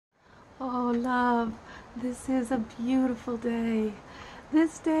Oh, love, this is a beautiful day.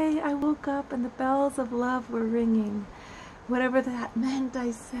 This day I woke up and the bells of love were ringing. Whatever that meant,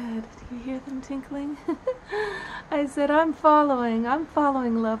 I said. Do you hear them tinkling? I said, I'm following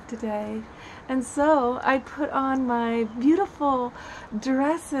love today. And so I put on my beautiful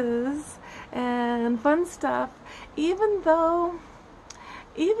dresses and fun stuff, even though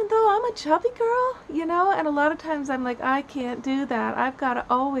I'm a chubby girl, and a lot of times I'm like, I can't do that. I've got to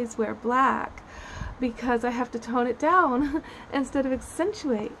always wear black because I have to tone it down instead of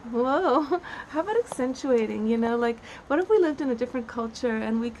accentuate. Whoa, how about accentuating? Like, what if we lived in a different culture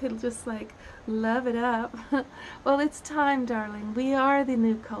and we could just like love it up? Well, it's time, darling. We are the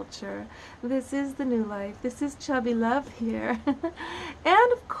new culture. This is the new life. This is chubby love here.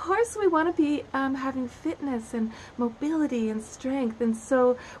 And of course we want to be having fitness and mobility and strength, and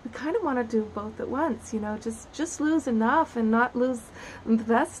so we kind of want to do both at once, just lose enough and not lose the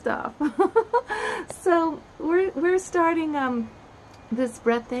best stuff. So we're starting this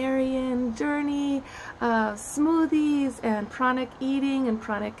breatharian journey, smoothies and pranic eating and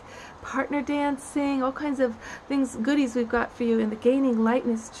pranic partner dancing, all kinds of things, goodies we've got for you in the gaining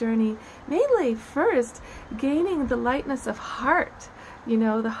lightness journey. Mainly first, gaining the lightness of heart.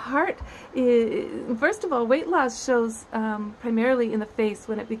 The heart is, first of all, weight loss shows primarily in the face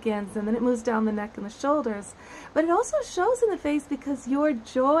when it begins, and then it moves down the neck and the shoulders. But it also shows in the face because your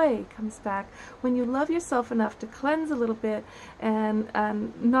joy comes back when you love yourself enough to cleanse a little bit and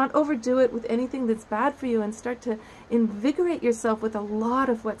not overdo it with anything that's bad for you, and start to invigorate yourself with a lot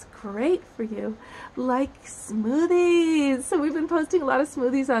of what's great for you, like smoothies. So we've been posting a lot of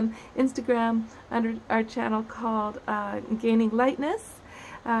smoothies on Instagram under our channel called Gaining Lightness.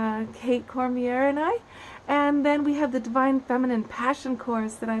 Kate Cormier and I. And then we have the Divine Feminine Passion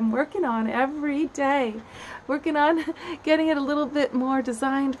course that I'm working on every day. Working on getting it a little bit more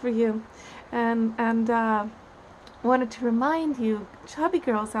designed for you. And wanted to remind you, chubby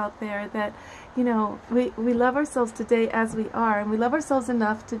girls out there, that we love ourselves today as we are, and we love ourselves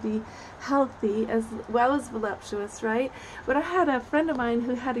enough to be healthy as well as voluptuous, right? But I had a friend of mine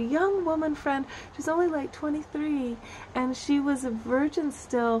who had a young woman friend. She's only like 23, and she was a virgin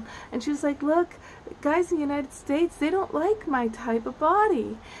still, and she was like, look, guys in the United States, they don't like my type of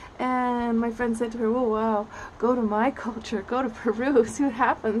body. And my friend said to her, oh wow, go to my culture, go to Peru, see what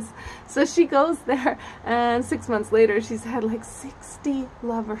happens. So she goes there, and 6 months later she's had like 60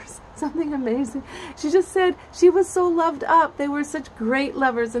 lovers. Something amazing. She just said she was so loved up. They were such great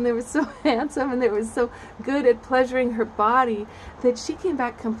lovers, and they were so handsome, and they were so good at pleasuring her body, that she came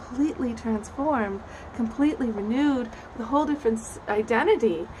back completely transformed, completely renewed, with a whole different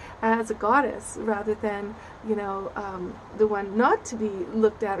identity as a goddess, rather than the one not to be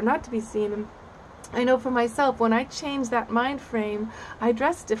looked at or not to be seen. And I know for myself, when I change that mind frame, I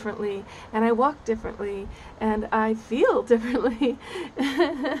dress differently, and I walk differently, and I feel differently.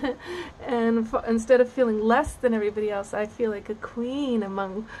 And instead of feeling less than everybody else, I feel like a queen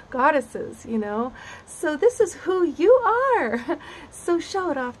among goddesses, So this is who you are. So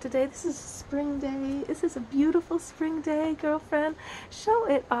show it off today. This is a spring day. This is a beautiful spring day, girlfriend. Show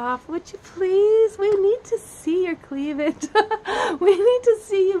it off, would you please? We need to see your cleavage. We need to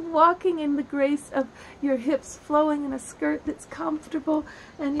see you walking in the grace of your hips flowing in a skirt that's comfortable,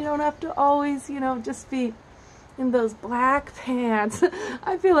 and you don't have to always, just be in those black pants.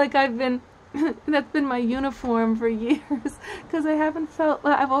 I feel like that's been my uniform for years, because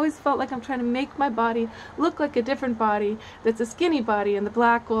I've always felt like I'm trying to make my body look like a different body that's a skinny body, and the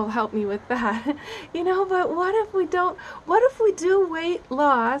black will help me with that. But what if we do weight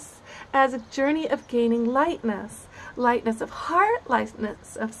loss as a journey of gaining lightness? Lightness of heart,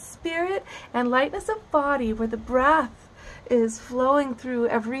 lightness of spirit, and lightness of body, where the breath is flowing through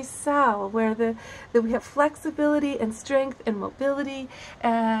every cell, where that we have flexibility and strength and mobility,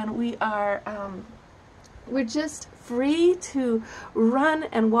 and we're just free to run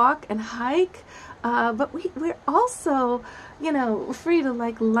and walk and hike, but we're also free to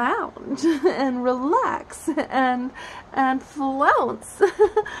like lounge and relax and flounce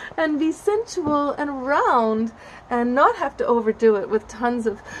and be sensual and round, and not have to overdo it with tons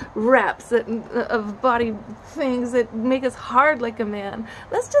of reps of body things that make us hard like a man.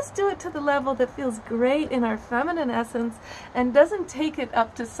 Let's just do it to the level that feels great in our feminine essence, and doesn't take it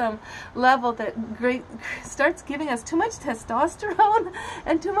up to some level that starts giving us too much testosterone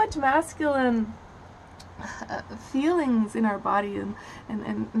and too much masculine feelings in our body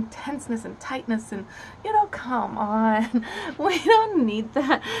and tenseness and tightness, and come on, we don't need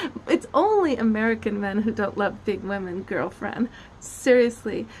that. It's only American men who don't love big women, girlfriend.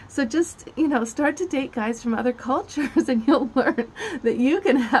 Seriously. So just, start to date guys from other cultures and you'll learn that you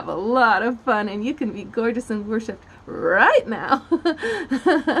can have a lot of fun and you can be gorgeous and worshipped right now.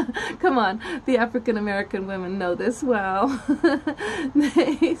 Come on, the African American women know this well.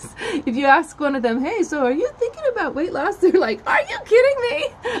 If you ask one of them, hey, so are you thinking about weight loss? They're like, are you kidding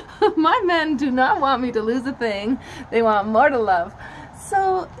me? My men do not want me to lose a thing. They want more to love.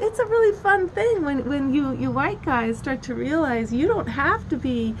 So it's a really fun thing when you white guys start to realize you don't have to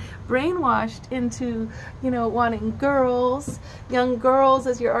be brainwashed into, wanting young girls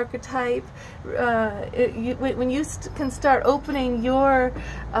as your archetype. When you can start opening your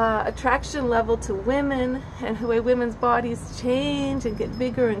attraction level to women and the way women's bodies change and get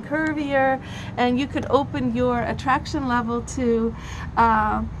bigger and curvier, and you could open your attraction level to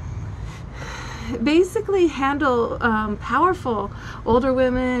basically handle powerful older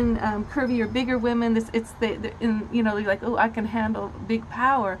women, curvier, bigger women. You're like, oh, I can handle big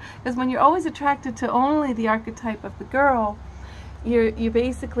power. Because when you're always attracted to only the archetype of the girl, you're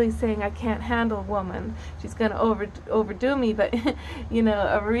basically saying, I can't handle a woman. She's going to overdo me. But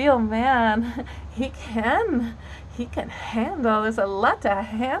a real man, he can handle. There's a lot to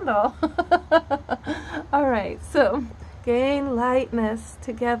handle. All right, so gain lightness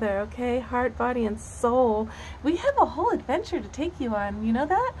together, okay? Heart, body, and soul. We have a whole adventure to take you on. You know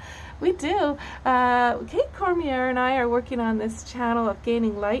that? We do. Kate Cormier and I are working on this channel of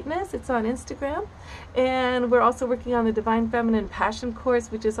Gaining Lightness. It's on Instagram. And we're also working on the Divine Feminine Passion course,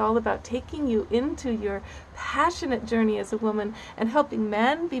 which is all about taking you into your passionate journey as a woman and helping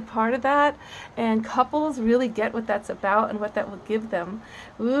men be part of that, and couples really get what that's about and what that will give them.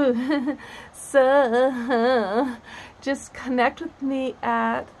 Ooh. So just connect with me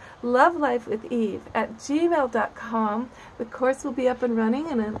at lovelifewitheve@gmail.com. The course will be up and running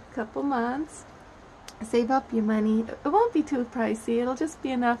in a couple months. Save up your money. It won't be too pricey. It'll just be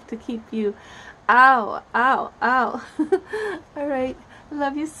enough to keep you ow. All right.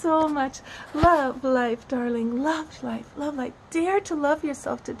 Love you so much. Love life, darling. Love life. Love life. Dare to love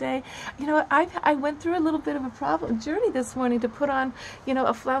yourself today. You know what? I went through a little bit of a journey this morning to put on,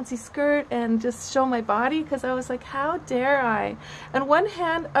 a flouncy skirt and just show my body, because I was like, how dare I? On one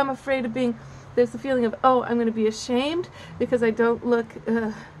hand, I'm afraid of there's the feeling of, oh, I'm going to be ashamed because I don't look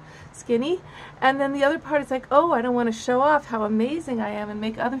skinny. And then the other part is like, oh, I don't want to show off how amazing I am and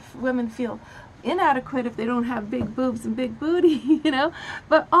make other women feel inadequate if they don't have big boobs and big booty,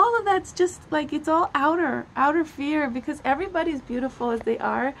 but all of that's just like, it's all outer fear, because everybody's beautiful as they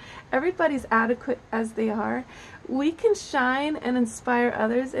are, everybody's adequate as they are. We can shine and inspire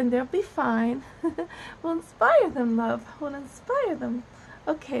others and they'll be fine. We'll inspire them, love. We'll inspire them.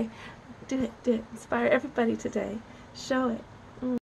 Okay, do it. Inspire everybody today. Show it.